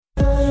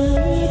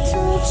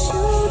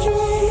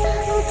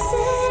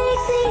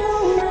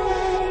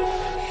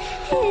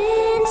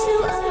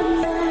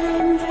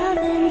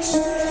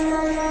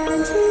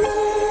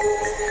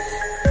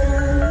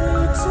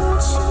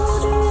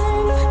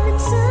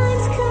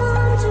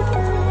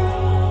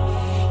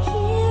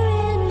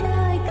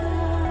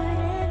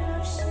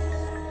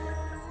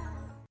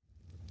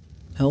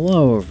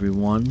Hello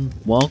everyone,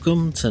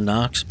 welcome to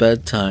Knox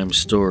Bedtime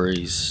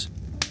Stories.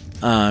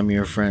 I'm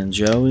your friend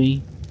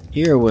Joey,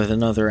 here with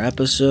another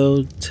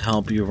episode to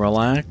help you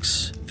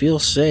relax, feel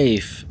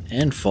safe,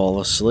 and fall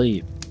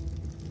asleep.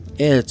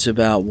 It's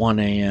about 1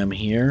 a.m.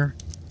 here,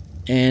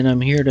 and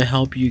I'm here to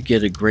help you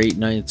get a great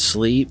night's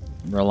sleep,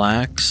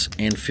 relax,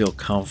 and feel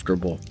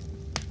comfortable.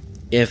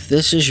 If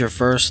this is your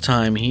first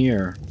time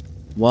here,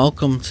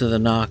 welcome to the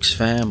Knox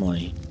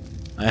family.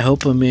 I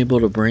hope I'm able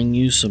to bring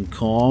you some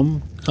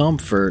calm,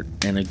 comfort,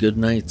 and a good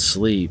night's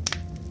sleep.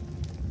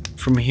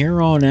 From here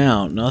on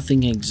out,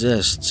 nothing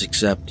exists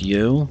except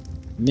you,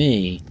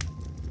 me,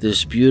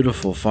 this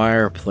beautiful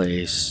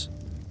fireplace,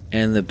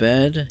 and the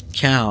bed,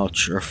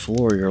 couch, or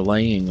floor you're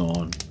laying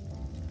on.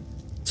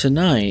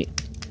 Tonight,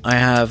 I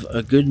have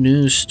a good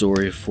news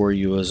story for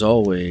you as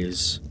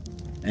always,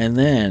 and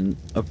then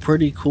a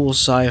pretty cool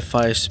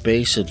sci-fi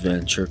space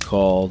adventure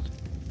called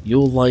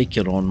You'll Like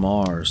It on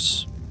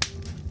Mars.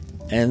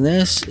 And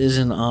this is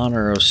in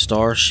honor of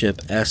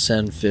Starship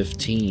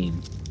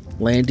SN-15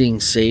 landing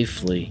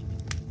safely.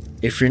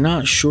 If you're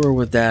not sure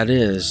what that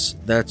is,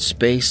 that's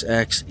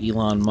SpaceX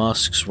Elon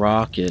Musk's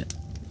rocket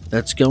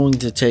that's going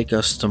to take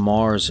us to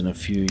Mars in a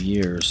few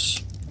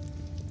years.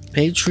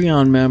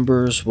 Patreon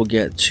members will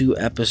get 2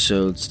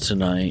 episodes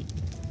tonight.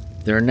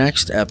 Their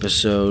next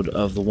episode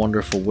of The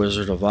Wonderful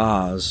Wizard of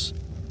Oz,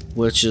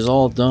 which is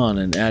all done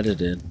and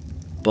edited.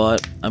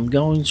 But I'm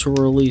going to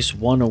release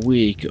 1 a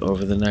week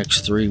over the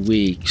next 3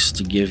 weeks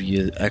to give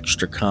you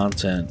extra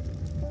content.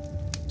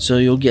 So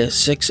you'll get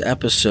 6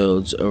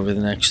 episodes over the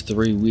next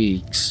 3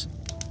 weeks,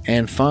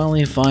 and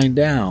finally find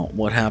out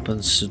what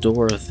happens to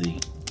Dorothy.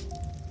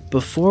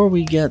 Before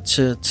we get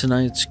to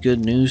tonight's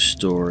good news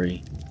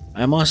story,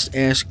 I must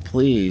ask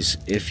please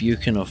if you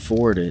can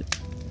afford it.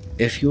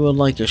 If you would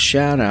like a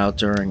shout out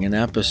during an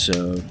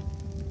episode,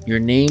 your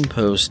name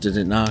posted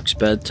at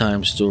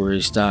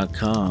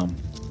knoxbedtimestories.com,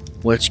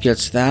 which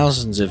gets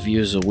thousands of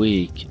views a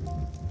week,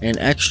 and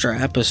extra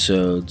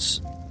episodes,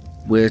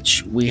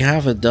 which we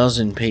have a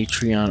dozen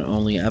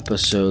Patreon-only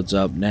episodes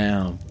up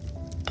now.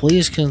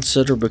 Please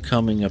consider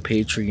becoming a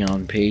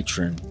Patreon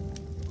patron.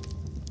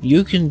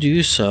 You can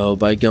do so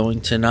by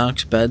going to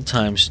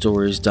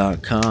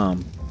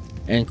knoxbedtimestories.com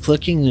and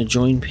clicking the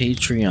Join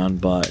Patreon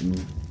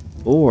button,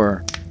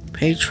 or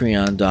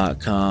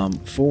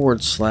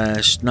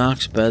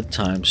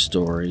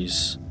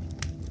patreon.com/knoxbedtimestories.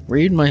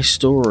 Read my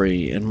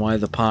story and why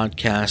the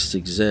podcast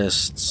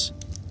exists,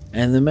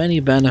 and the many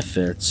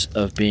benefits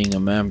of being a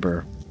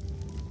member.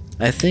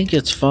 I think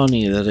it's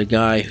funny that a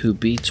guy who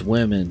beats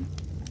women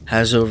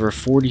has over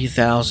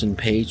 40,000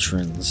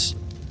 patrons,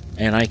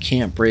 and I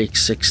can't break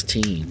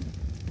 16.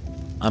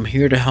 I'm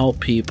here to help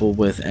people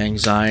with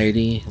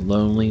anxiety,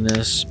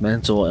 loneliness,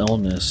 mental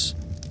illness,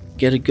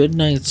 get a good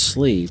night's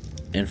sleep,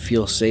 and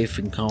feel safe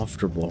and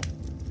comfortable.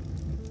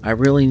 I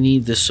really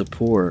need the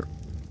support.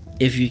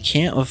 If you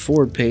can't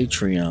afford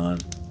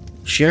Patreon,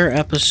 share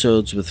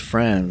episodes with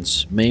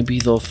friends. Maybe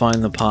they'll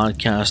find the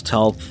podcast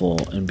helpful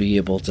and be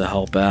able to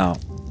help out.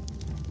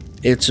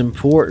 It's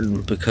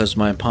important because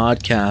my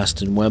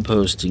podcast and web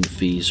hosting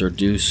fees are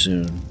due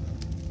soon,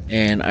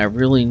 and I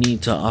really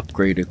need to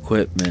upgrade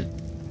equipment.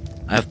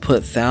 I've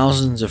put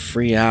thousands of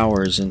free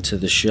hours into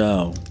the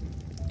show,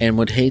 and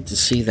would hate to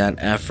see that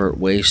effort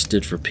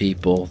wasted for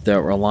people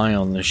that rely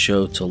on the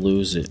show to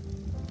lose it.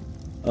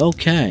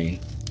 Okay.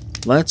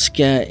 Let's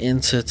get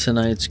into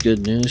tonight's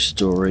good news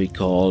story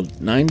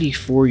called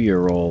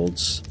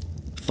 94-Year-Olds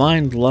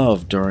Find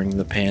Love During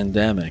the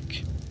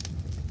Pandemic.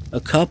 A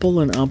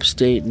couple in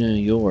upstate New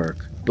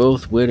York,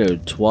 both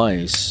widowed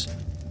twice,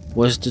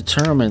 was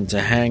determined to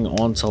hang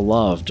on to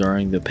love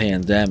during the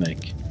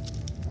pandemic.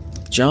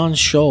 John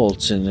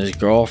Schultz and his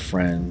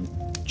girlfriend,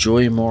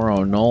 Joy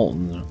Morrow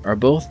Knowlton, are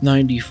both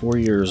 94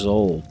 years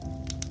old.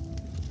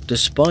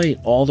 Despite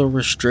all the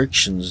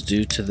restrictions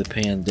due to the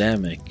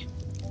pandemic,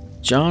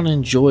 John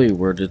and Joy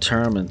were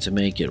determined to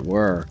make it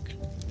work.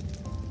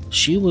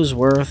 She was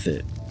worth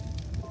it.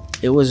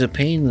 It was a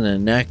pain in the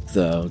neck,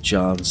 though,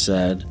 John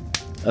said,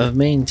 of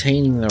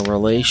maintaining the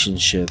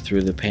relationship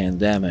through the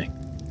pandemic.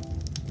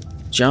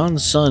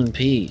 John's son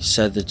Pete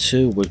said the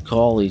two would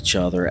call each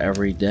other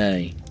every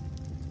day.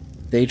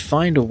 They'd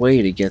find a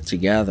way to get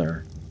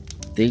together.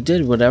 They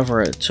did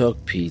whatever it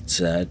took, Pete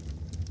said.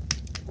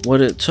 What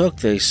it took,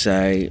 they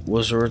say,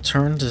 was a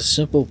return to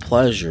simple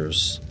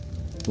pleasures,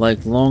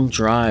 like long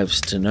drives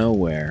to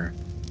nowhere,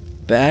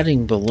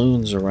 batting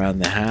balloons around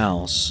the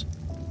house,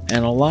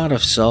 and a lot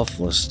of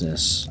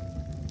selflessness.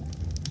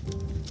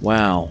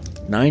 Wow,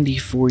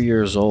 94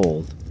 years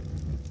old.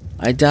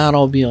 I doubt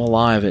I'll be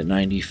alive at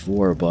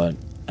 94, but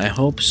I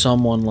hope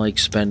someone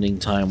likes spending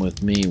time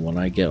with me when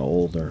I get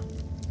older.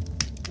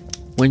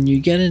 When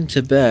you get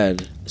into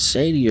bed,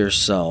 say to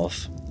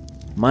yourself,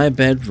 my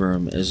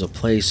bedroom is a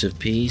place of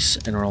peace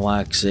and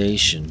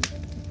relaxation.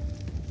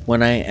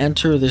 When I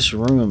enter this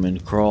room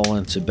and crawl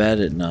into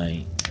bed at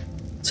night,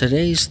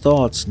 today's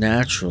thoughts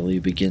naturally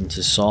begin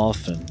to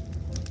soften.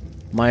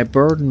 My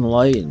burden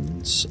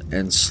lightens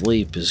and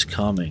sleep is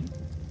coming.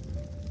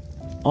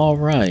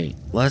 Alright,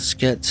 let's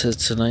get to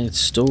tonight's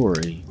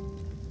story.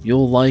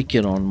 You'll like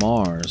it on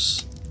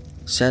Mars,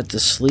 set to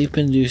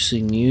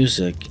sleep-inducing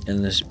music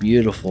in this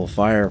beautiful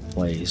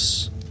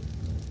fireplace.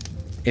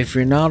 If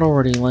you're not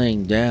already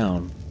laying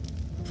down,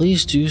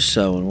 please do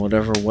so in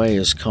whatever way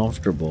is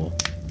comfortable.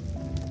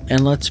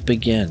 And let's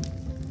begin.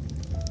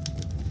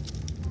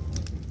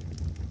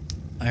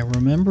 I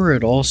remember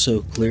it all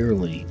so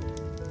clearly.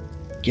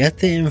 Get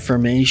the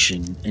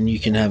information and you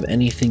can have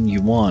anything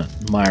you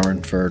want,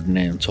 Myron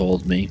Ferdinand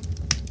told me.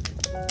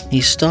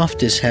 He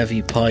stuffed his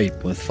heavy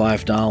pipe with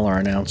 $5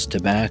 an ounce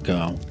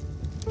tobacco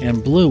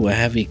and blew a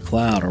heavy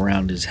cloud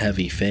around his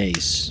heavy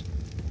face.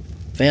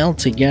 Fail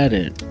to get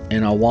it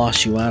and I'll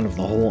wash you out of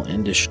the whole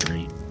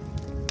industry.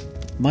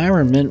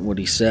 Myron meant what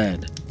he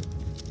said.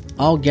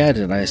 I'll get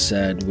it, I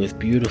said with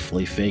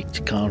beautifully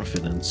faked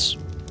confidence.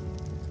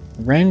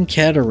 Ren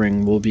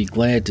Kettering will be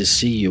glad to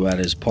see you at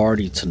his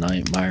party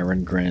tonight,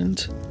 Myron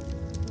grinned.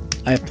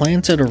 I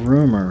planted a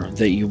rumor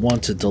that you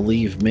wanted to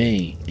leave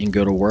me and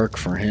go to work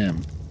for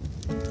him.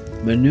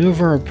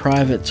 Maneuver a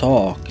private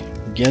talk,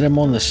 get him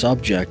on the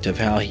subject of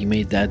how he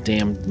made that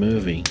damned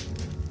movie.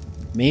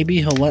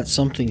 Maybe he'll let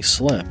something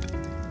slip.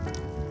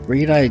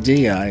 Great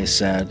idea, I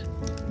said.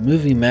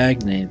 Movie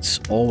magnates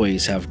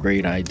always have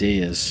great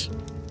ideas.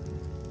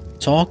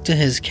 Talk to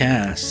his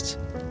cast.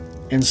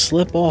 And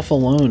slip off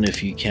alone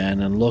if you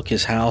can and look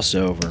his house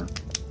over.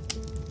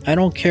 I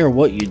don't care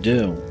what you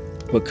do,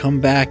 but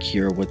come back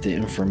here with the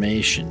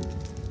information.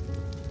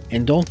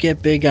 And don't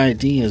get big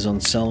ideas on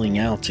selling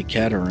out to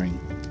Kettering.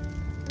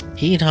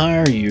 He'd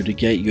hire you to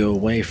get you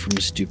away from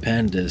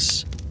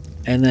Stupendous,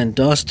 and then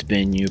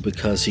dustbin you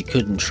because he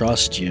couldn't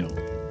trust you.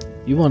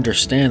 You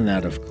understand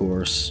that, of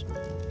course.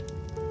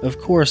 Of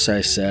course,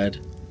 I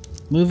said.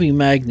 Movie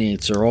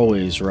magnates are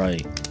always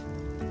right.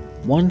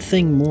 One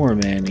thing more,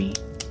 Manny.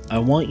 I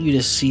want you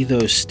to see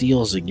those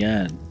steals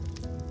again.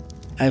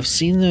 I've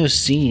seen those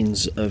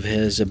scenes of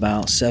his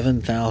about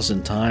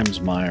 7,000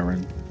 times,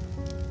 Myron.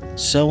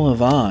 So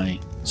have I.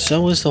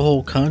 So has the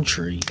whole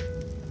country.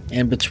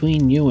 And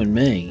between you and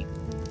me,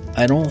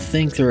 I don't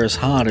think they're as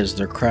hot as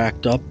they're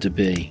cracked up to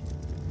be.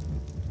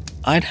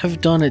 I'd have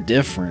done it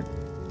different.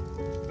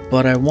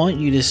 But I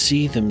want you to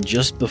see them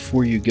just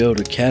before you go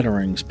to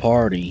Kettering's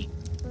party,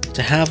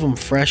 to have them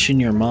fresh in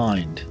your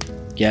mind.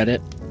 Get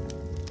it?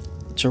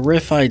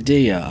 Terrific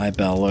idea, I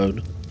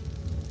bellowed.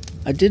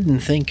 I didn't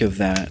think of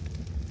that.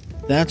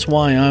 That's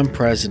why I'm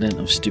president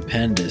of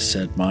Stupendous,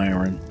 said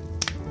Myron.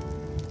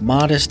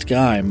 Modest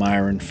guy,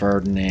 Myron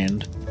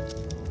Ferdinand.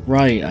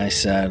 Right, I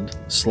said,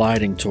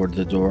 sliding toward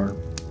the door.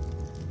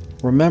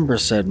 Remember,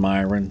 said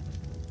Myron,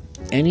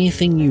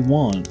 anything you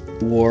want,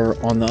 or,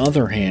 on the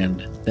other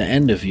hand, the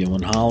end of you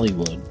in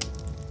Hollywood.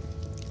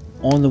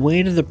 On the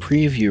way to the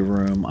preview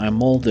room, I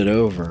mulled it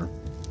over.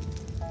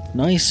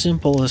 Nice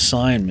simple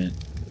assignment.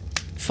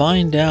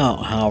 Find out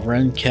how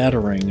Ren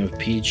Kettering of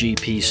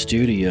PGP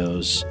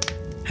Studios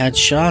had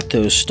shot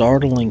those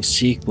startling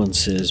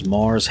sequences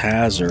Mars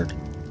Hazard,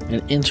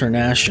 an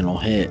international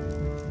hit.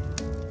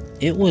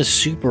 It was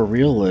super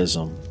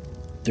realism.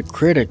 The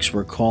critics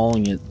were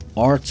calling it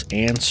art's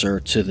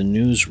answer to the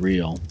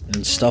newsreel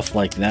and stuff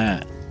like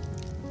that.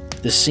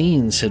 The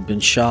scenes had been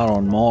shot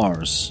on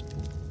Mars.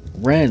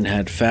 Ren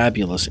had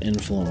fabulous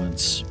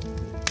influence.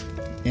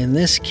 In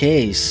this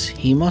case,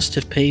 he must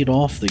have paid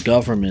off the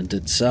government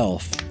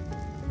itself,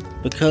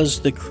 because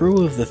the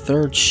crew of the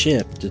third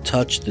ship to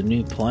touch the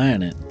new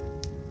planet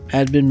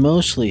had been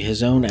mostly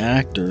his own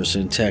actors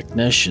and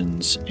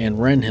technicians, and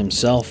Ren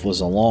himself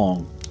was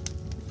along.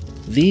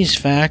 These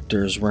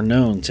factors were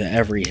known to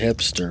every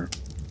hipster.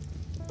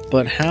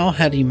 But how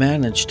had he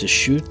managed to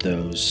shoot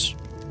those?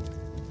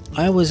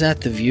 I was at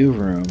the view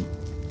room.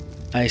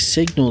 I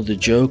signaled the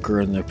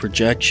Joker in the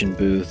projection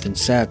booth and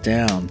sat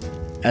down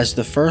as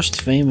the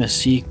first famous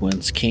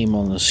sequence came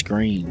on the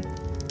screen.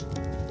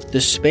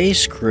 The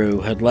space crew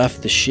had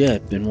left the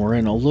ship and were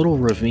in a little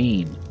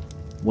ravine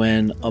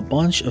when a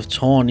bunch of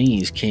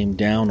Tawnees came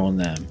down on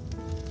them.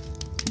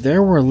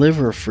 There were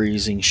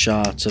liver-freezing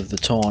shots of the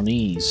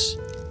Tawnees,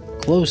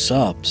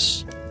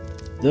 close-ups.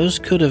 Those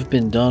could have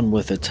been done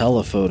with a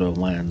telephoto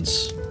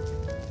lens.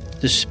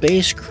 The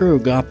space crew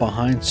got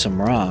behind some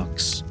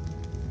rocks,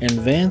 and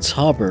Vance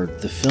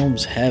Hubbard, the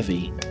film's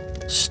heavy,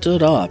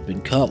 stood up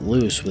and cut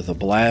loose with a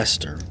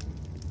blaster.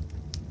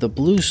 The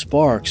blue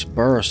sparks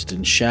burst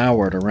and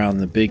showered around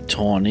the big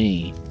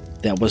Tawnee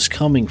that was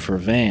coming for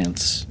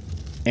Vance,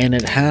 and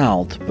it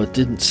howled but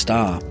didn't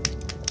stop.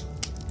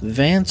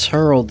 Vance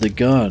hurled the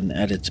gun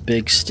at its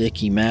big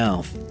sticky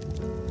mouth,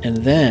 and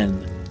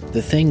then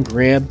the thing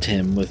grabbed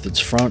him with its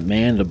front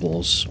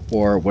mandibles,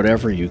 or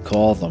whatever you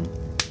call them.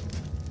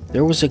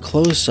 There was a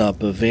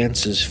close-up of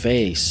Vance's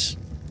face,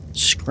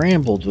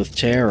 scrambled with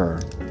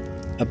terror.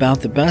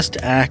 About the best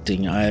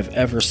acting I have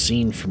ever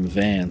seen from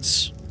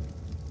Vance.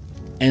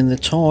 And the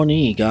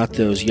Tawnee got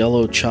those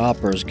yellow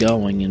choppers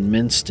going and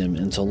minced him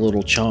into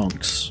little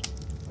chunks.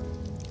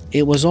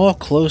 It was all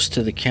close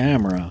to the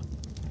camera,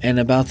 and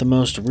about the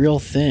most real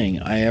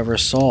thing I ever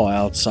saw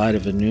outside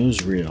of a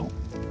newsreel.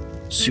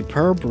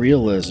 Superb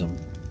realism.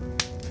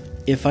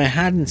 If I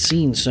hadn't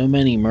seen so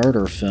many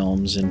murder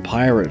films and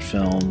pirate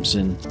films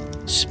and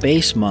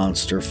space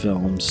monster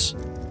films,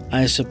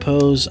 I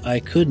suppose I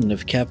couldn't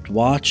have kept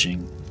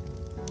watching.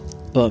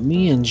 But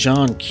me and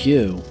John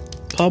Q,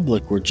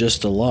 public were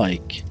just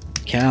alike,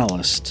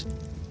 calloused.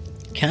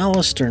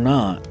 Calloused or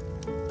not,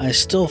 I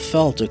still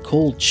felt a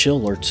cold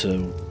chill or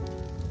two.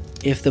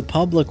 If the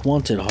public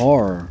wanted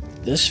horror,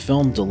 this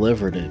film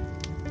delivered it.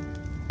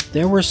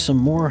 There were some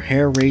more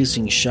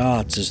hair-raising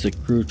shots as the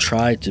crew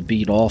tried to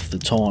beat off the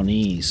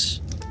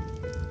Tawnees.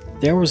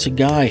 There was a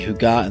guy who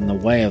got in the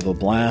way of a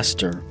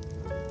blaster.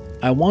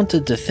 I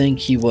wanted to think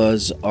he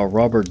was a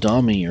rubber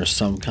dummy or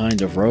some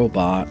kind of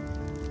robot,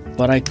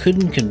 but I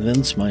couldn't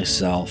convince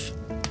myself.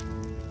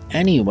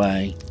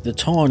 Anyway, the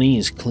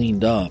Tawnees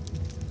cleaned up.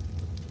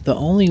 The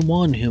only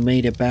one who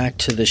made it back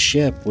to the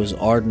ship was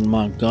Arden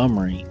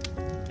Montgomery,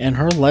 and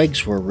her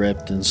legs were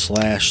ripped and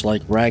slashed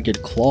like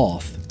ragged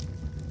cloth.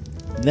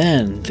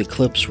 Then the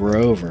clips were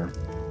over.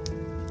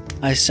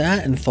 I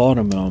sat and thought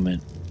a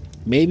moment.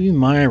 Maybe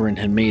Myron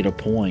had made a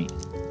point.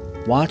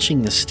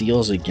 Watching the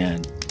Steels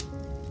again,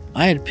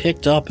 I had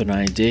picked up an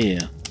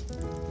idea.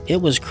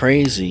 It was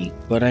crazy,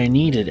 but I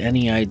needed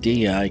any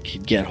idea I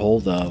could get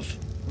hold of.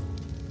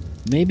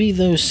 Maybe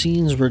those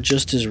scenes were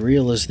just as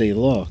real as they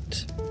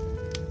looked.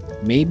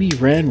 Maybe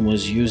Wren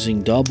was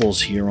using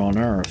doubles here on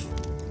Earth,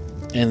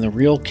 and the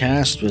real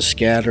cast was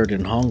scattered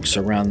in hunks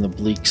around the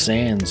bleak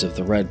sands of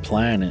the Red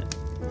Planet.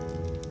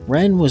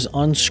 Wren was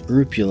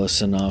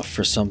unscrupulous enough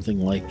for something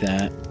like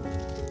that,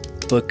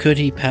 but could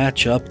he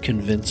patch up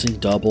convincing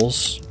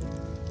doubles?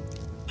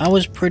 I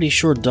was pretty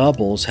sure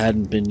doubles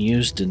hadn't been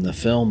used in the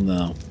film,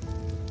 though.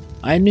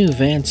 I knew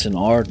Vance and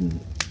Arden.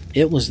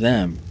 It was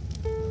them.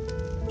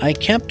 I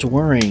kept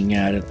worrying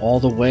at it all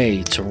the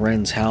way to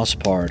Wren's house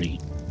party.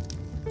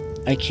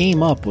 I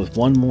came up with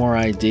one more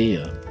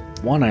idea,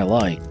 one I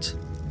liked.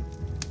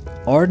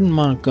 Arden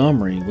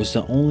Montgomery was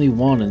the only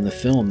one in the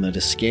film that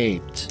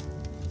escaped.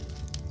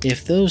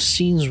 If those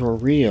scenes were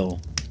real,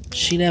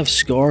 she'd have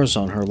scars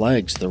on her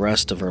legs the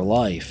rest of her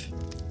life.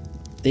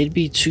 They'd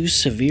be too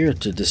severe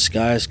to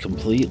disguise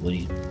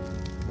completely.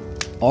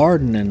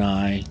 Arden and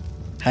I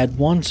had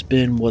once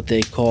been what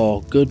they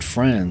call good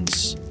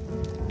friends,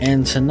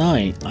 and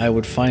tonight I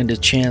would find a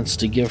chance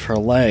to give her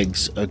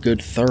legs a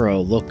good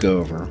thorough look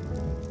over.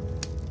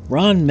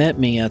 Ron met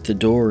me at the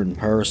door in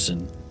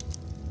person.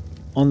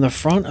 On the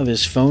front of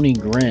his phony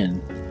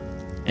grin,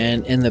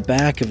 and in the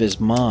back of his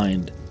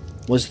mind,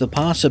 was the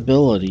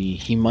possibility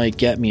he might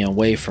get me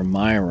away from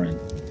Myron.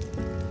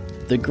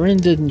 The grin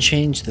didn't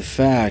change the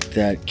fact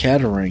that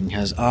Kettering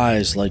has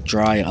eyes like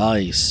dry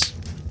ice,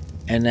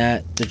 and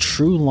that the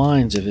true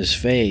lines of his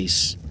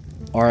face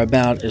are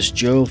about as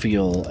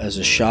jovial as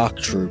a shock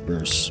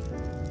trooper's.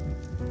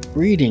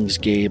 "Greetings,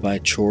 Gabe," I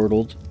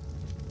chortled.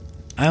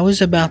 I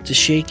was about to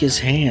shake his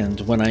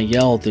hand when I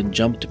yelled and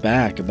jumped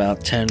back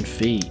about 10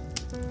 feet.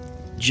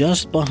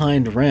 Just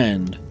behind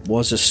Wren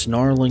was a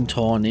snarling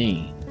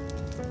Tawnee.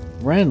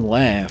 Wren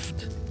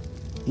laughed.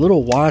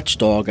 "Little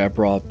watchdog I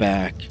brought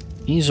back.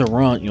 He's a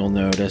runt, you'll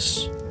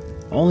notice.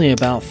 Only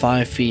about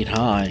 5 feet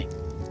high.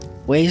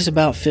 Weighs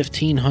about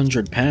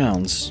 1,500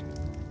 pounds.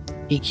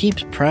 He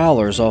keeps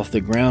prowlers off the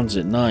grounds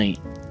at night,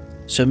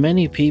 so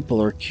many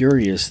people are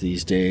curious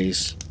these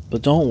days.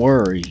 But don't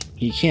worry,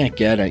 he can't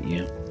get at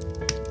you."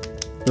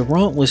 The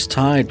runt was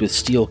tied with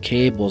steel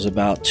cables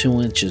about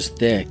 2 inches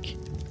thick.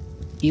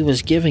 He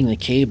was giving the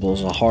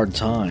cables a hard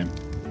time.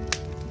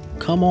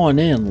 "Come on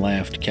in,"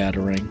 laughed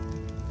Kettering.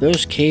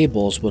 "Those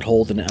cables would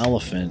hold an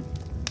elephant."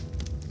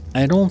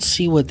 "I don't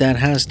see what that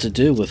has to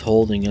do with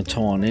holding a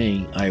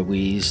Tawnee," I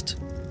wheezed.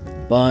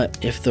 "But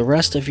if the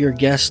rest of your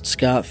guests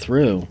got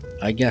through,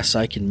 I guess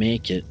I can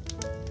make it."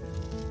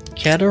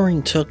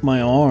 Kettering took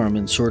my arm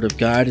and sort of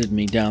guided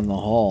me down the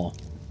hall.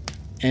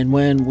 And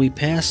when we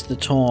passed the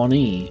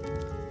Tawnee,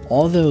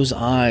 all those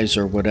eyes,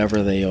 or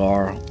whatever they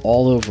are,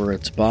 all over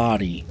its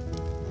body,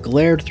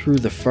 glared through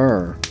the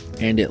fur,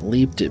 and it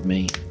leaped at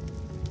me.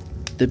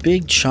 The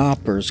big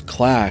choppers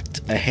clacked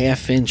a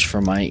half-inch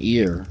from my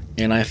ear,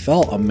 and I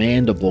felt a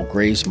mandible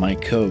graze my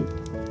coat.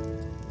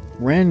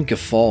 Wren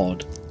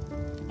guffawed.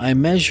 "I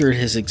measured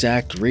his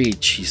exact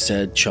reach," he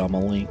said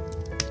chummily.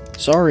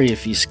 "Sorry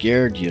if he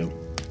scared you.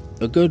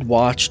 A good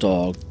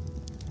watchdog.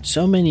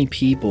 So many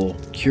people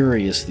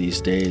curious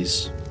these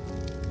days."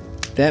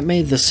 That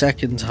made the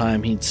second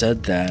time he'd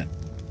said that.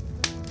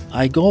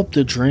 I gulped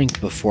a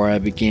drink before I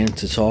began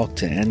to talk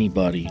to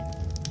anybody.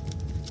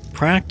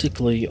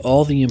 Practically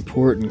all the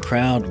important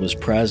crowd was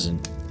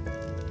present.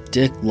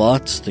 Dick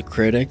Lutz, the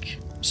critic,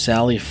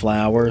 Sally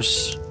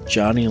Flowers,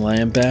 Johnny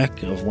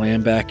Lambeck of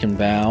Lambeck and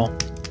Bow,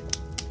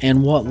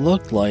 and what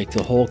looked like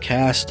the whole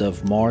cast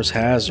of Mars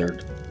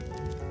Hazard.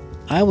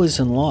 I was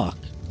in luck.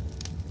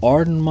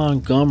 Arden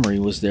Montgomery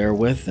was there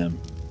with them.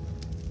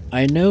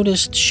 I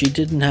noticed she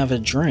didn't have a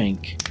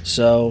drink,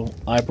 so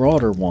I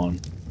brought her one.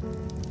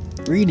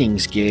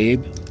 "Greetings,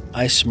 Gabe,"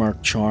 I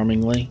smirked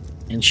charmingly,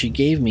 and she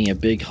gave me a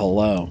big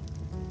hello.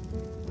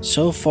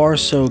 So far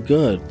so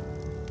good.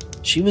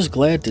 She was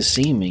glad to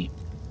see me.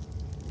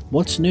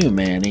 "What's new,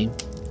 Manny?"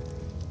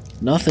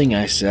 Nothing,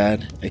 I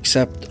said,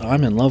 except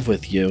I'm in love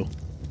with you.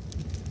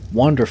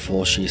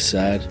 Wonderful, she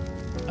said.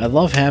 I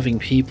love having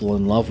people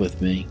in love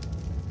with me.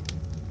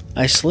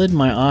 I slid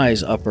my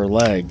eyes up her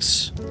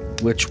legs,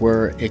 which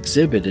were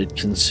exhibited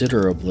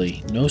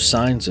considerably, no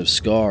signs of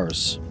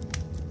scars.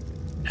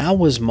 How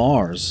was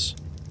Mars?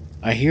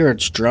 I hear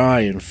it's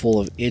dry and full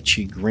of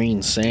itchy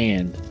green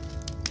sand,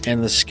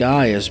 and the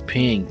sky is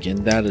pink and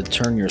that'd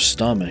turn your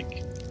stomach,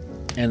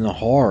 and the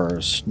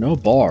horrors, no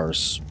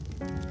bars.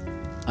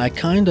 I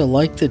kinda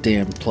like the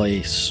damn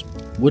place,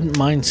 wouldn't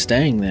mind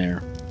staying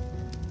there.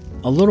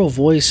 A little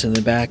voice in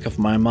the back of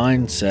my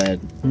mind said,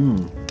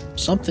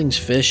 something's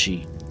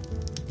fishy.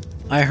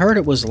 I heard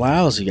it was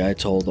lousy, I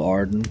told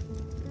Arden,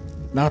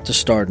 not to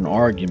start an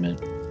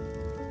argument.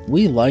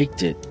 We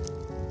liked it.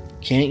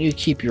 Can't you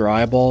keep your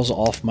eyeballs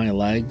off my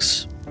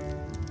legs?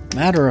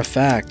 Matter of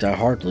fact, I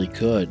hardly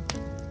could.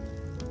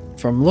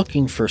 From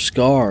looking for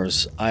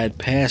scars, I had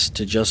passed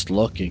to just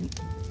looking.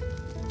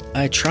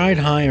 I tried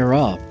higher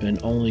up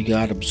and only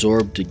got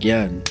absorbed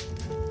again.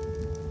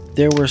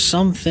 There were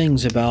some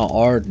things about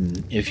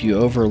Arden, if you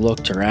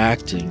overlooked her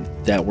acting,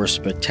 that were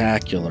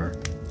spectacular.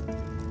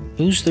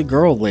 Who's the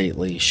girl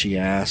lately? She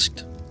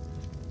asked.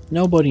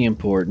 Nobody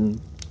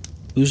important.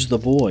 Who's the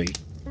boy?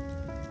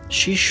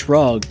 She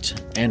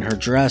shrugged, and her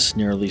dress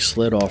nearly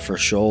slid off her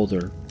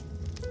shoulder.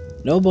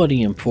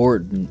 Nobody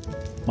important.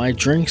 My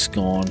drink's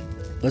gone.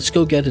 Let's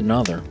go get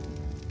another.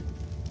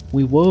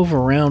 We wove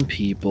around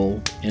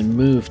people and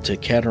moved to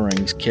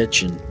Kettering's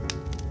kitchen.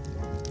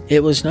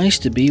 It was nice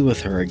to be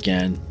with her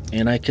again,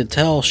 and I could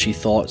tell she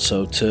thought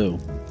so too.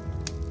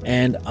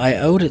 And I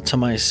owed it to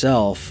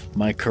myself,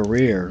 my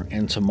career,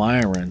 and to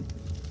Myron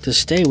to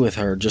stay with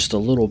her just a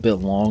little bit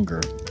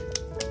longer.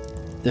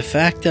 The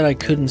fact that I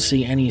couldn't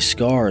see any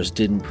scars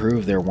didn't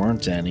prove there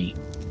weren't any.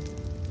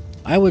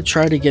 I would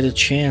try to get a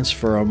chance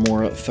for a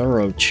more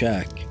thorough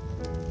check.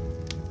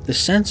 The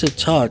sense of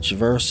touch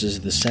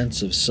versus the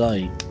sense of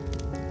sight.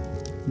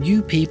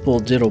 You people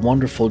did a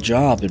wonderful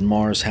job in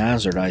Mars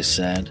Hazard, I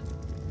said.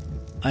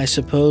 I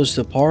suppose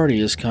the party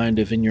is kind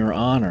of in your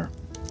honor.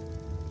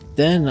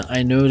 Then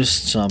I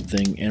noticed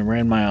something and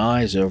ran my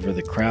eyes over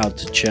the crowd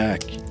to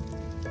check.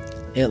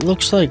 It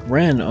looks like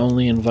Ren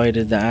only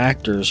invited the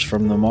actors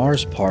from the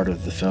Mars part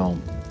of the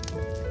film.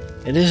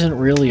 It isn't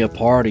really a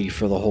party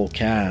for the whole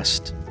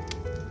cast.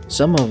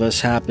 Some of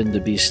us happen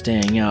to be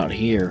staying out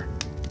here.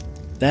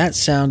 That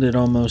sounded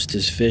almost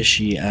as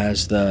fishy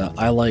as the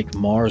I like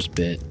Mars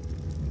bit.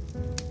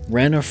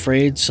 Ren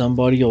afraid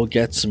somebody'll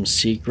get some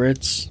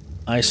secrets?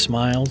 I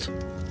smiled.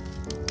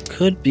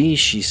 Could be,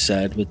 she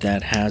said with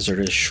that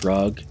hazardous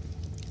shrug.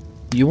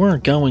 You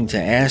weren't going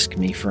to ask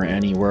me for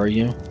any, were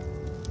you?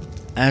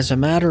 As a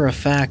matter of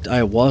fact,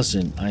 I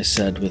wasn't, I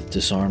said with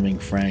disarming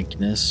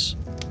frankness.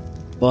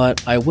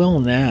 But I will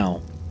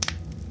now.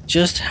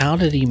 Just how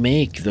did he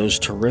make those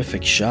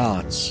terrific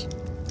shots?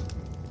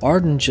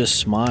 Arden just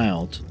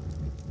smiled.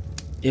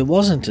 It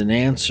wasn't an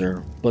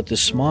answer, but the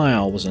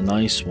smile was a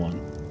nice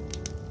one.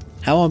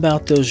 How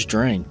about those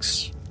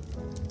drinks?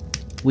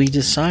 We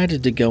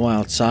decided to go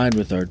outside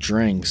with our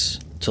drinks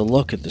to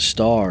look at the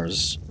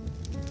stars,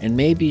 and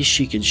maybe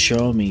she could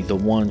show me the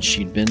one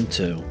she'd been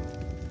to.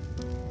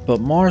 But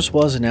Mars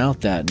wasn't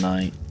out that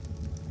night.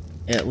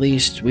 At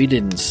least we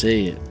didn't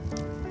see it.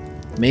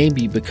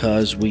 Maybe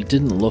because we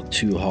didn't look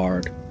too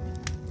hard.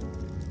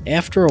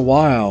 After a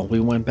while, we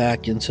went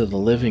back into the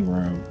living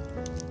room,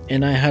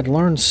 and I had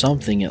learned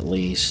something at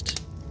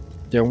least.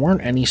 There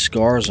weren't any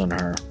scars on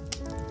her.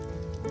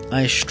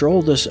 I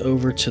strolled us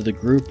over to the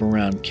group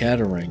around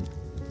Kettering.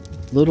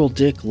 Little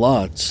Dick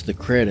Lutz, the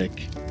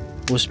critic,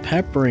 was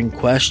peppering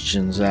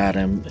questions at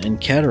him, and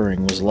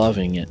Kettering was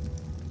loving it.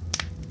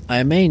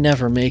 I may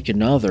never make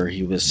another,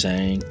 he was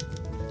saying.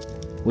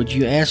 Would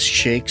you ask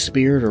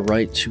Shakespeare to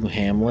write 2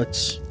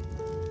 Hamlets?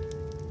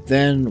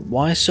 Then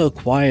why so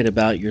quiet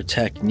about your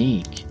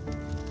technique?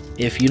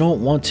 If you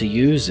don't want to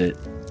use it,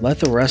 let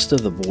the rest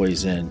of the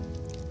boys in.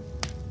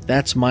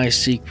 That's my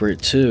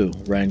secret too,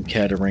 Ren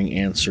Kettering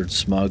answered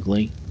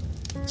smugly,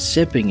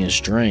 sipping his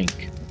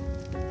drink.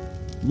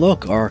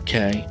 Look,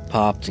 RK,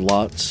 popped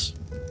Lutz,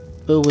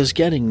 who was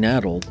getting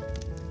nettled.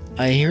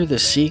 I hear the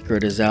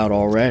secret is out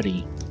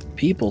already.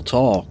 People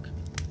talk.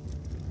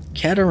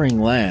 Kettering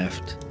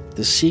laughed.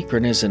 The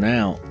secret isn't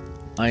out.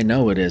 I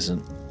know it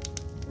isn't.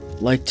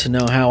 Like to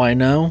know how I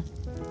know?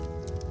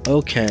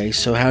 Okay,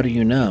 so how do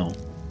you know?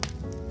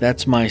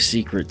 That's my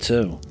secret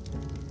too.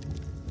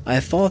 I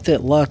thought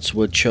that Lutz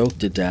would choke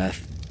to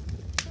death.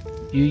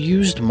 You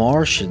used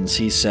Martians,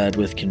 he said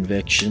with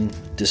conviction,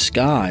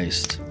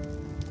 disguised.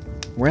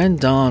 Ren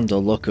donned a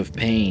look of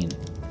pain.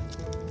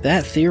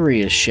 That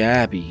theory is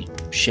shabby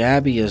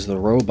as the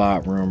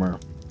robot rumor.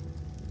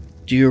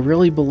 Do you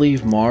really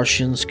believe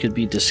Martians could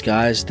be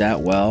disguised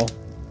that well?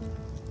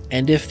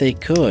 And if they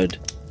could,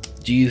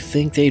 do you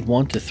think they'd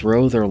want to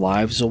throw their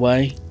lives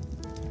away?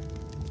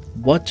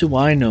 What do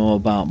I know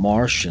about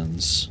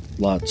Martians?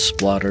 Lutz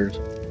spluttered,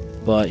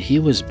 but he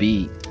was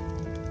beat.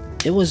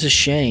 It was a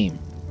shame.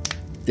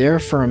 There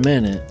for a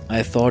minute,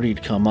 I thought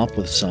he'd come up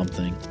with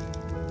something.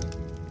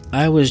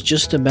 I was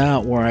just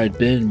about where I'd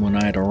been when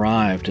I'd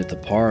arrived at the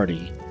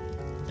party,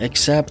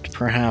 except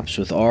perhaps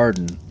with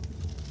Arden,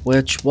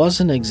 which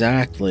wasn't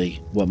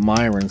exactly what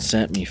Myron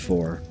sent me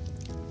for.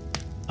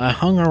 I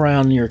hung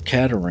around near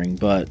Kettering,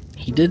 but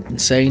he didn't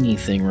say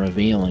anything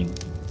revealing,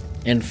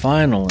 and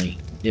finally,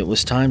 it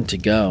was time to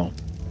go.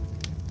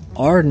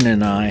 Arden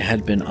and I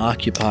had been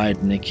occupied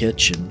in the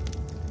kitchen,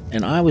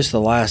 and I was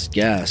the last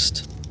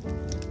guest.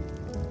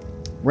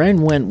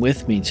 Ren went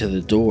with me to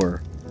the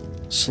door,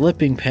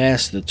 slipping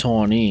past the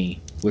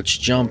Tawny,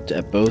 which jumped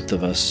at both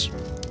of us.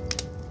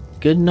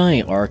 "Good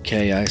night,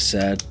 RK," I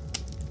said.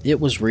 It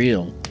was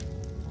real.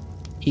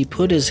 He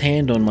put his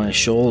hand on my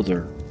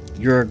shoulder.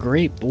 "You're a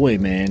great boy,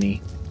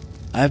 Manny.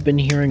 I've been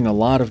hearing a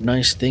lot of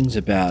nice things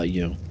about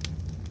you."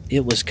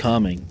 It was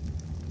coming.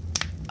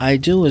 "I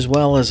do as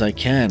well as I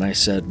can," I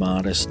said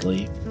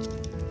modestly.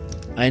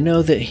 I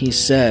know that he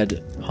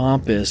said,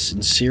 pompous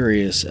and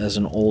serious as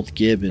an old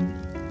gibbon,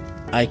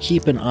 "I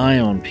keep an eye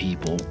on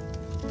people.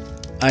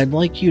 I'd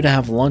like you to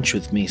have lunch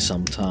with me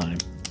sometime."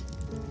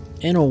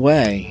 In a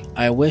way,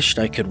 I wished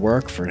I could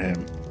work for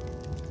him.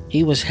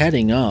 He was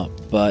heading up,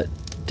 but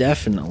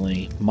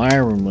definitely,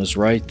 Myron was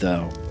right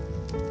though.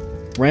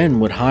 Ren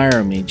would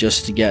hire me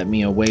just to get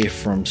me away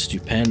from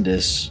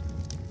Stupendous,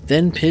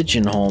 then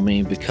pigeonhole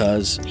me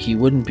because he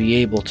wouldn't be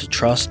able to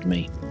trust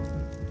me.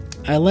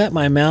 I let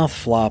my mouth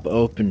flop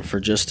open for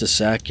just a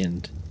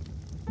second.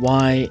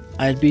 "Why,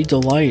 I'd be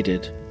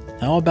delighted.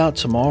 How about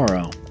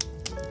tomorrow?"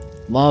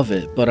 "Love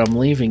it, but I'm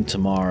leaving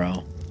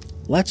tomorrow.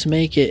 Let's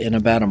make it in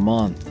about a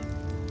month."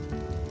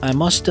 I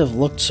must have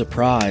looked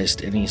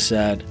surprised, and he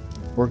said,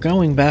 "We're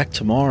going back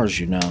to Mars,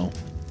 you know.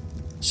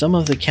 Some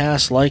of the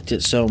cast liked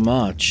it so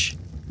much,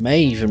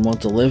 may even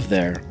want to live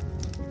there.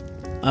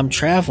 I'm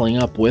traveling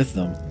up with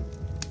them.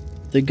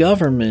 The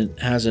government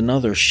has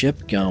another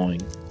ship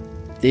going.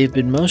 They've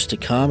been most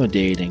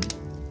accommodating.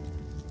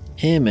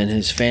 Him and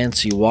his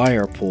fancy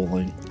wire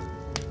pulling."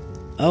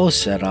 "Oh,"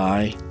 said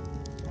I.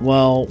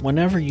 "Well,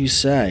 whenever you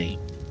say.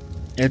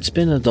 It's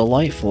been a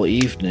delightful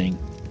evening."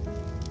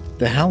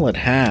 The hell it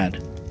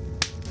had.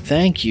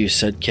 "Thank you,"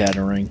 said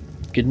Kettering.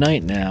 "Good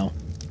night now.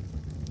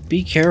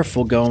 Be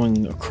careful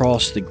going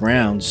across the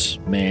grounds,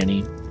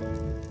 Manny."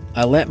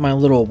 I let my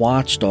little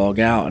watchdog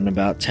out in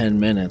about 10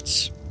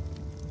 minutes.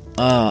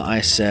 I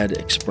said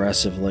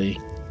expressively.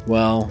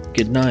 "Well,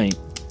 good night."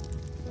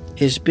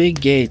 His big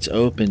gates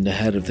opened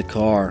ahead of the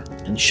car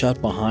and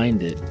shut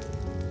behind it,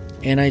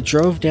 and I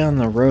drove down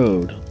the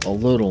road a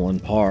little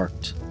and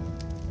parked.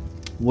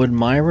 Would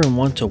Myron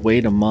want to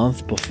wait a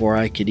month before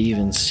I could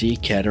even see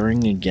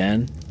Kettering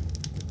again?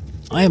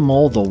 I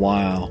mulled a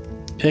while,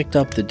 picked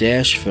up the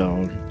dash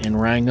phone,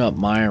 and rang up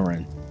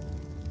Myron.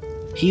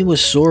 He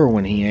was sore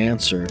when he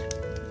answered.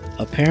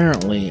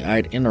 Apparently,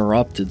 I'd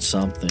interrupted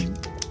something,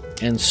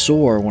 and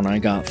sore when I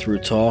got through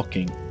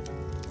talking.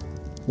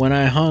 When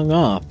I hung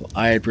up,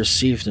 I had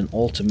received an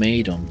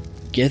ultimatum: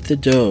 get the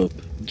dope,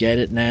 get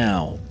it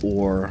now,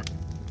 or...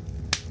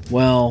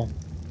 Well,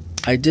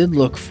 I did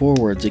look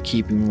forward to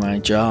keeping my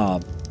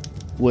job,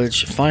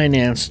 which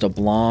financed a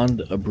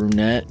blonde, a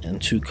brunette,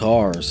 and 2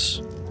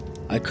 cars.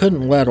 I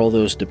couldn't let all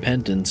those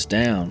dependents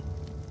down.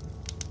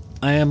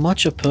 I am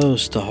much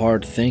opposed to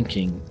hard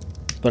thinking,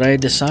 but I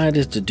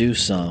decided to do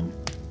some.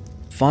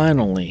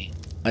 Finally,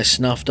 I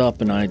snuffed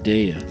up an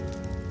idea.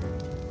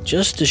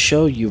 Just to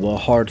show you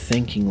what hard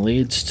thinking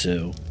leads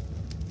to,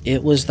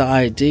 it was the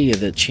idea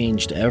that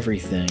changed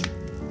everything.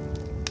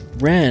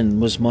 Ren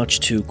was much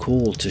too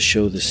cool to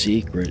show the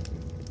secret,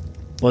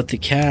 but the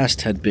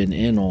cast had been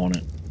in on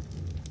it.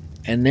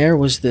 And there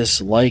was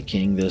this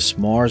liking this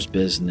Mars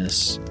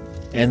business,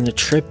 and the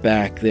trip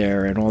back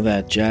there and all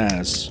that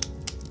jazz.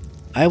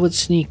 I would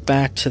sneak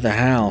back to the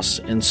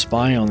house and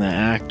spy on the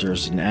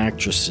actors and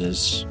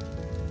actresses,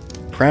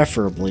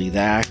 preferably the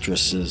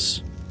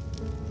actresses.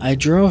 I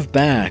drove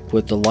back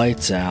with the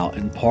lights out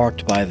and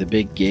parked by the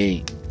big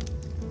gate.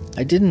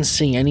 I didn't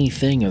see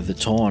anything of the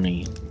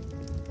Tawny.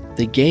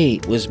 The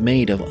gate was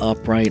made of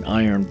upright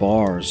iron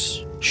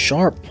bars,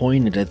 sharp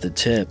pointed at the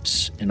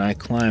tips, and I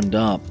climbed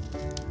up.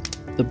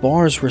 The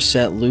bars were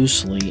set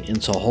loosely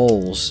into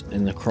holes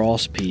in the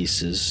cross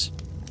pieces,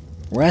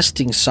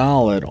 resting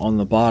solid on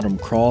the bottom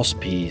cross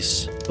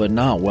piece, but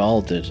not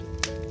welded.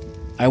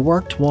 I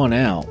worked one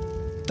out,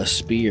 a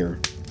spear.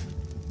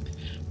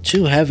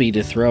 Too heavy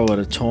to throw at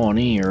a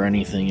Tawny or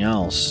anything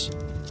else,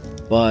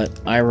 but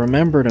I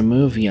remembered a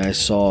movie I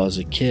saw as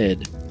a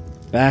kid,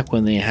 back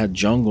when they had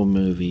jungle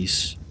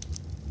movies.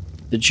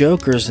 The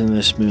jokers in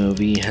this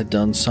movie had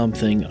done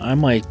something I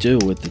might do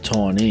with the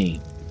Tawny.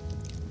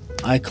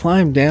 I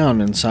climbed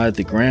down inside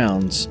the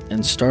grounds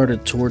and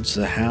started towards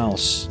the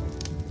house,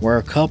 where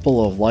a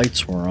couple of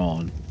lights were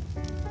on.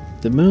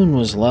 The moon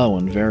was low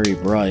and very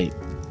bright.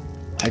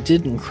 I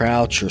didn't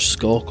crouch or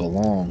skulk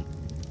along.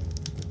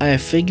 I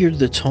figured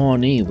the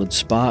Tawny would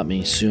spot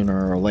me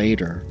sooner or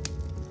later,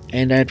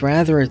 and I'd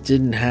rather it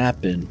didn't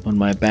happen when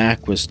my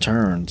back was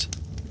turned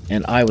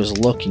and I was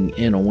looking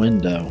in a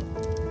window.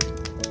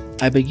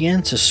 I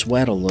began to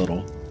sweat a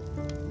little.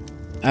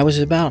 I was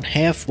about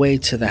halfway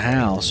to the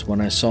house when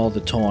I saw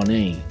the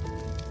Tawny,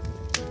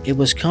 It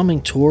was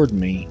coming toward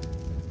me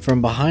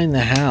from behind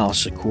the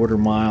house a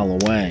quarter-mile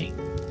away.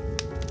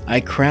 I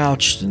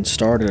crouched and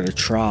started a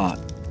trot,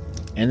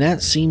 and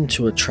that seemed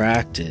to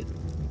attract it.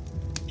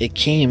 It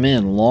came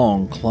in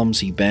long,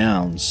 clumsy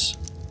bounds,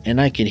 and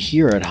I could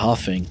hear it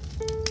huffing.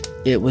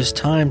 It was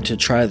time to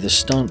try the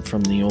stunt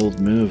from the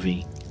old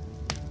movie.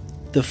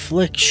 The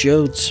flick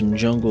showed some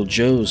Jungle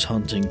Joes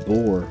hunting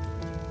boar.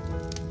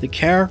 The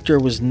character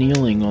was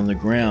kneeling on the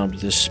ground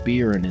with a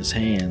spear in his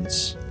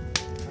hands.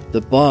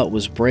 The butt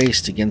was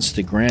braced against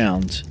the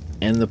ground,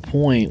 and the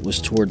point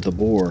was toward the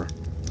boar.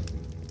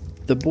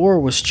 The boar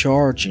was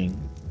charging.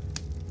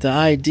 The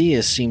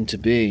idea seemed to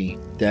be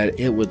that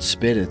it would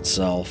spit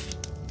itself.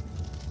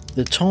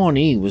 The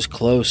Tawny was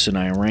close and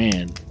I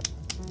ran.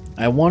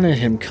 I wanted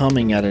him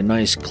coming at a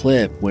nice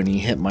clip when he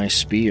hit my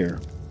spear.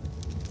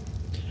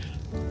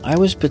 I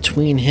was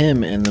between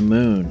him and the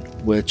moon,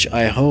 which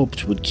I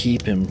hoped would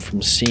keep him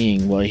from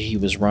seeing what he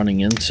was running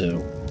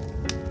into.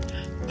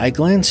 I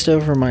glanced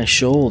over my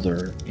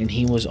shoulder and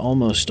he was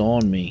almost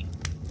on me,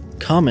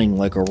 coming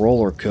like a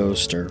roller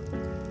coaster.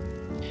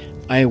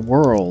 I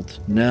whirled,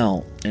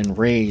 knelt, and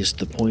raised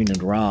the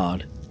pointed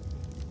rod.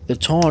 The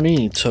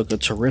Tawny took a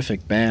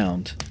terrific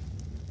bound.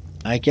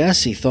 I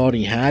guess he thought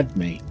he had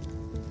me.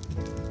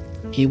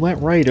 He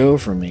went right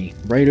over me,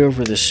 right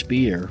over the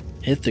spear,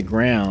 hit the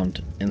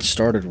ground, and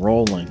started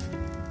rolling.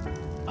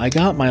 I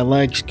got my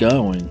legs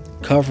going,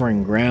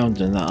 covering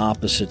ground in the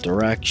opposite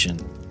direction.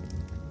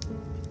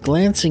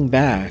 Glancing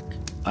back,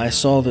 I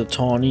saw the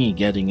Tawny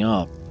getting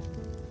up.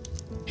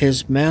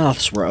 His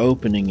mouths were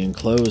opening and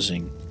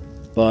closing,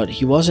 but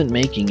he wasn't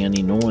making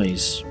any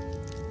noise.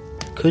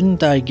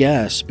 Couldn't I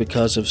guess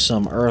because of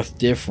some earth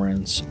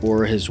difference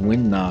or his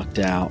wind knocked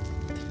out?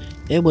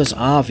 It was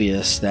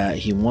obvious that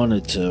he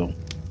wanted to.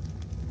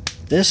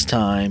 This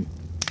time,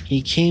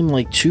 he came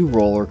like two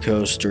roller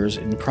coasters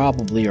and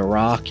probably a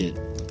rocket.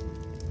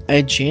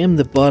 I jammed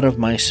the butt of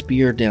my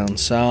spear down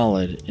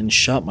solid and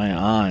shut my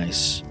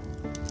eyes.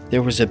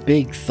 There was a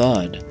big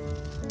thud.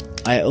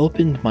 I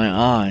opened my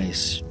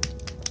eyes.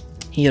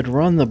 He had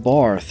run the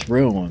bar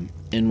through him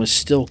and was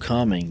still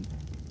coming,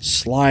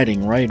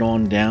 sliding right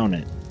on down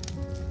it.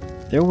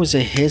 There was a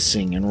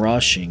hissing and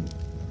rushing,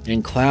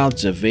 and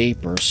clouds of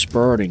vapor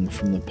spurting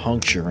from the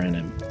puncture in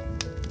him.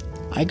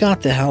 I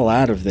got the hell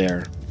out of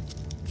there.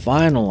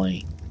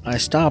 Finally, I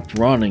stopped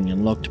running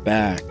and looked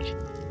back.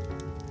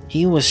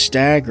 He was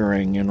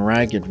staggering in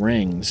ragged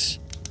rings,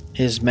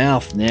 his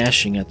mouth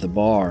gnashing at the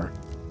bar,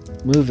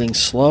 moving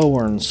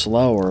slower and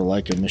slower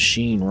like a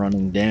machine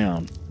running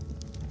down.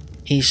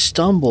 He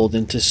stumbled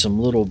into some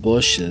little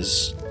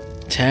bushes,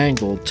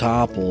 tangled,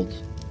 toppled,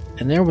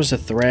 and there was a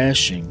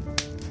thrashing.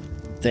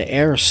 The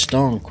air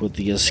stunk with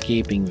the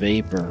escaping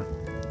vapor.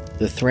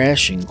 The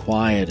thrashing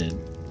quieted.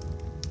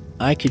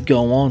 I could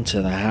go on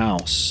to the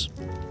house.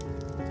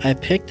 I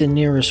picked the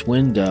nearest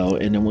window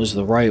and it was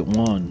the right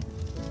one.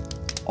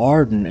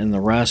 Arden and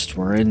the rest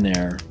were in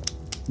there,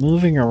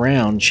 moving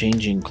around,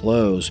 changing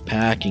clothes,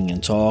 packing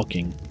and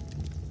talking.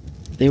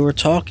 They were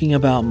talking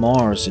about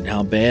Mars and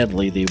how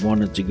badly they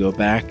wanted to go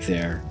back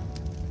there.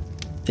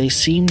 They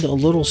seemed a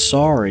little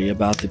sorry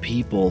about the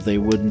people they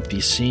wouldn't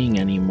be seeing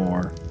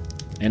anymore,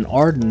 and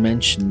Arden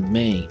mentioned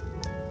me.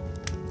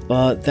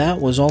 But that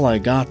was all I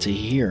got to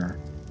hear.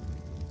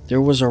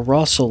 There was a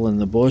rustle in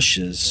the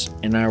bushes,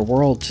 and I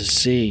whirled to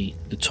see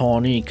the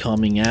Tawny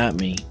coming at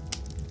me,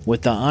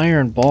 with the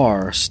iron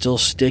bar still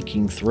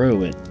sticking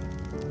through it,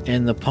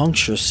 and the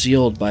puncture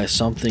sealed by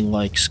something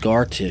like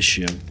scar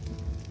tissue.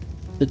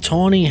 The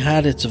Tawny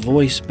had its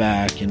voice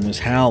back and was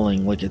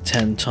howling like a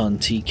 10-ton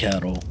tea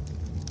kettle.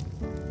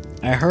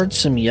 I heard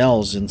some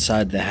yells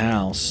inside the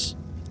house.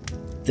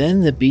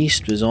 Then the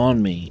beast was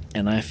on me,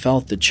 and I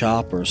felt the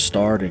chopper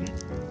starting.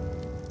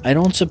 I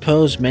don't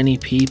suppose many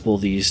people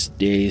these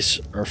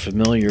days are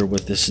familiar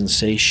with the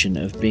sensation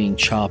of being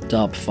chopped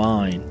up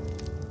fine.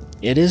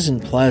 It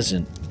isn't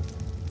pleasant,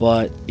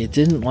 but it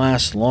didn't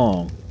last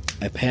long.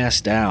 I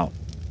passed out.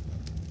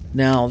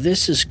 Now,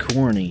 this is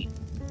corny,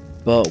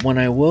 but when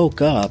I woke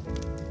up,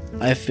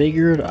 I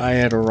figured I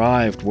had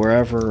arrived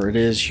wherever it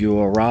is you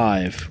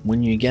arrive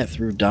when you get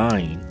through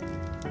dying.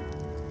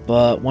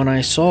 But when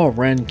I saw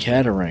Ren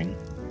Kettering,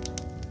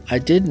 I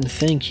didn't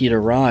think he'd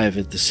arrive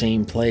at the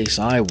same place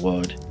I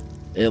would,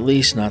 at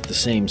least not the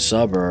same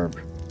suburb.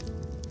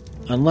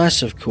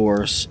 Unless, of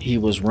course, he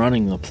was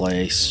running the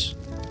place,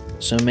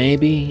 so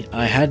maybe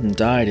I hadn't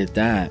died at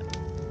that.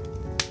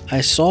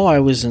 I saw I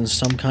was in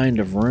some kind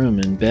of room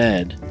in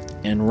bed,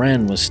 and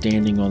Ren was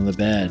standing on the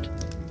bed.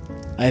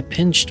 I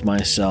pinched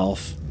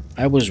myself.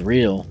 I was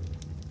real.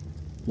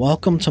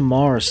 "Welcome to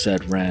Mars,"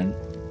 said Ren.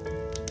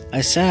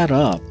 I sat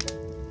up.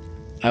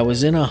 I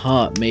was in a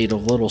hut made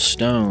of little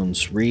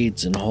stones,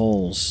 reeds, and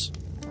holes.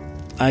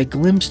 I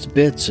glimpsed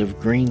bits of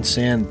green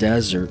sand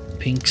desert,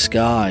 pink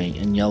sky,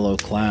 and yellow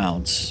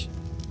clouds.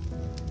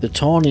 "The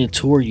Tawny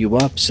tore you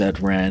up,"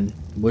 said Ren,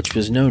 which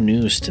was no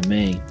news to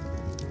me.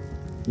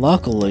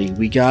 "Luckily,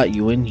 we got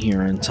you in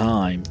here in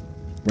time,"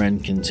 Ren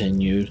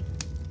continued.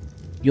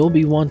 "You'll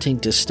be wanting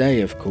to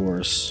stay, of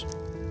course."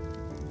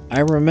 I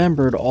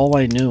remembered all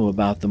I knew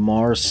about the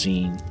Mars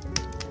scene.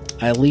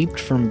 I leaped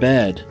from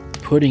bed,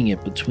 putting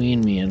it between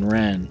me and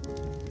Ren.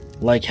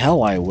 Like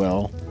hell I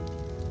will.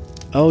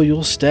 Oh,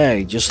 you'll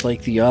stay, just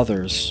like the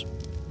others.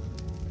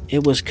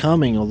 It was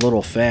coming a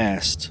little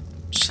fast.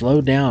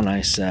 Slow down, I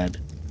said.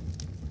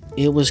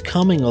 It was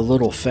coming a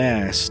little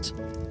fast.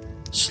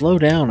 Slow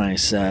down, I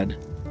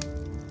said.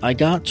 I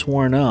got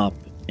torn up,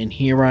 and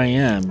here I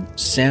am,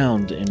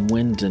 sound in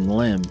wind and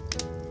limb.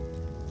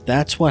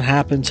 That's what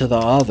happened to the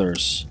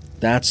others.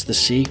 That's the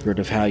secret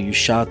of how you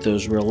shot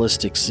those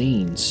realistic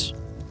scenes.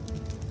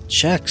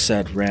 Check,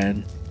 said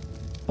Ren,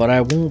 but I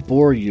won't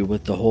bore you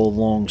with the whole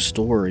long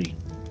story.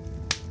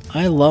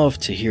 I love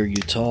to hear you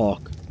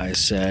talk, I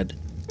said,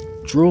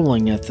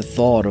 drooling at the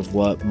thought of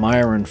what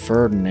Myron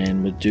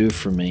Ferdinand would do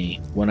for me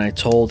when I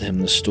told him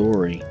the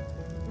story.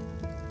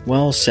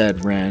 Well,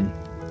 said Ren,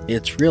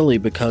 it's really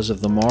because of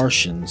the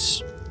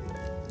Martians.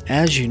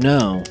 As you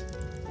know,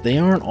 they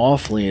aren't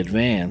awfully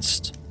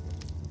advanced,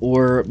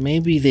 or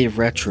maybe they've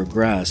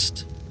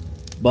retrogressed,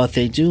 but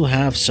they do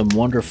have some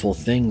wonderful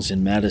things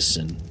in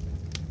medicine.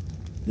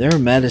 Their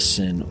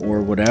medicine,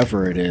 or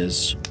whatever it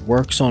is,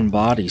 works on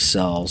body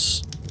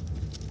cells.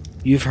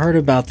 You've heard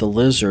about the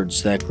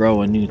lizards that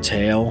grow a new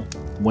tail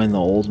when the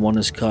old one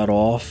is cut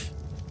off?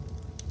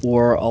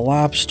 Or a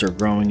lobster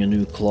growing a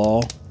new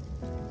claw?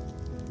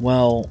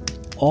 Well,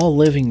 all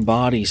living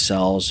body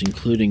cells,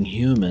 including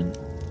human,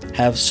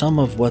 have some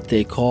of what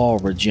they call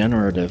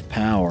regenerative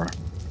power.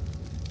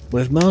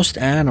 With most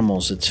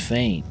animals, it's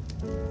faint.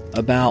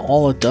 About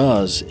all it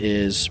does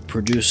is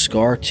produce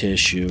scar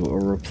tissue or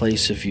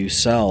replace a few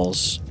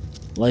cells,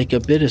 like a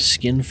bit of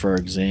skin, for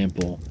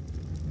example.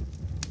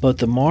 But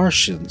the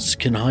Martians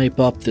can hype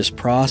up this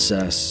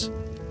process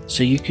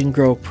so you can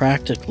grow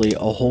practically a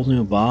whole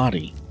new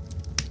body.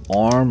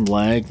 Arm,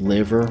 leg,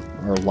 liver,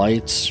 or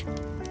lights,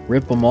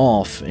 rip them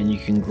off and you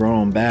can grow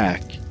them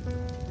back.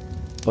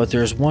 But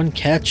there's one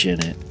catch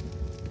in it.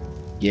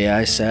 Yeah,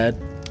 I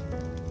said.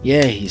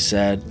 Yeah, he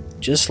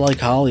said, just like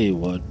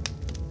Hollywood.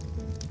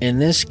 In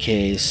this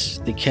case,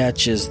 the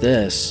catch is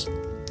this.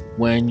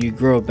 When you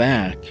grow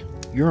back,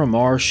 you're a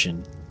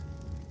Martian.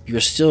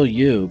 You're still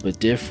you, but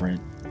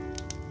different.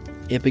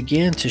 It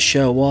began to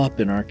show up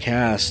in our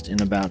cast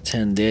in about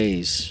 10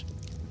 days.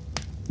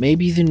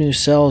 Maybe the new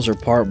cells are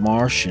part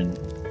Martian,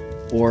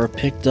 or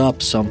picked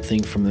up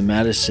something from the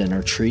medicine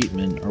or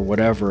treatment or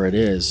whatever it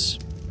is.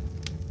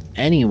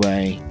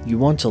 Anyway, you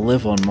want to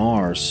live on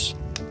Mars.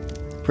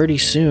 Pretty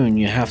soon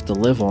you have to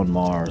live on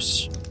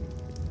Mars.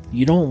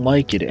 You don't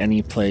like it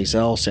anyplace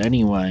else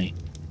anyway,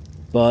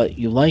 but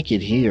you like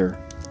it here.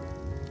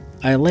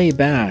 I lay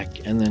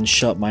back and then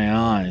shut my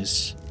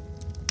eyes.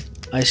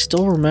 I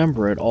still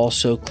remember it all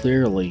so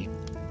clearly,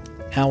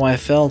 how I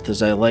felt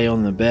as I lay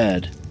on the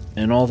bed,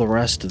 and all the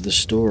rest of the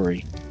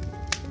story.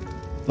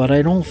 But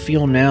I don't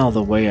feel now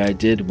the way I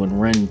did when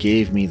Ren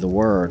gave me the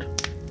word.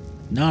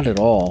 Not at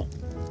all.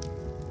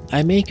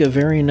 I make a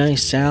very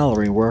nice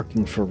salary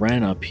working for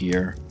Ren up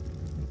here.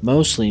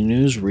 Mostly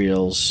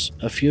newsreels,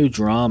 a few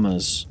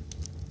dramas.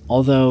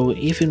 Although,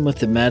 even with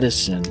the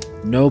medicine,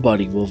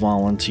 nobody will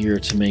volunteer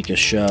to make a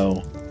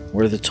show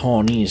where the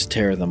Tawnees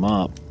tear them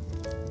up.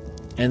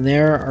 And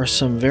there are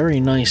some very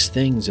nice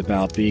things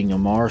about being a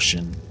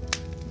Martian.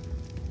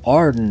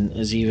 Arden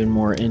is even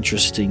more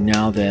interesting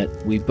now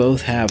that we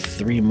both have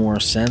 3 more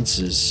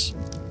senses.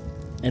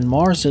 And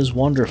Mars is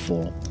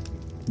wonderful.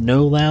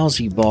 No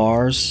lousy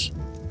bars,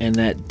 and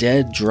that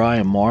dead,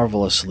 dry,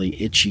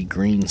 marvelously itchy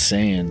green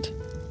sand.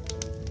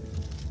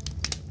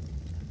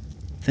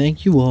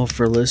 Thank you all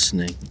for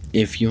listening.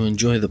 If you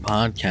enjoy the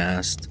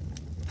podcast,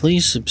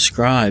 please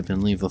subscribe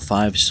and leave a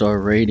 5-star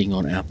rating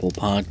on Apple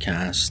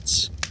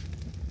Podcasts.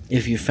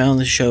 If you found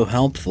the show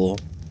helpful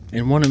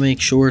and want to make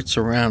sure it's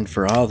around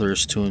for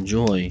others to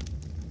enjoy,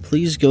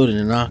 please go to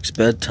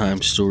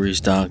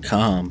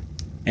knoxbedtimestories.com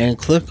and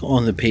click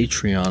on the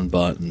Patreon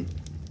button.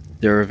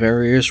 There are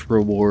various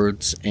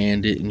rewards,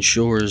 and it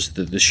ensures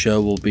that the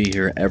show will be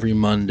here every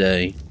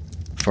Monday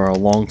for a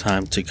long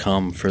time to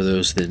come for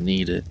those that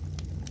need it.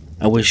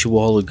 I wish you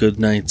all a good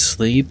night's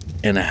sleep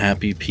and a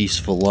happy,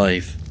 peaceful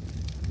life.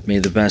 May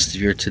the best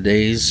of your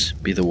todays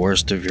be the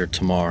worst of your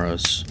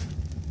tomorrows.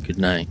 Good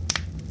night.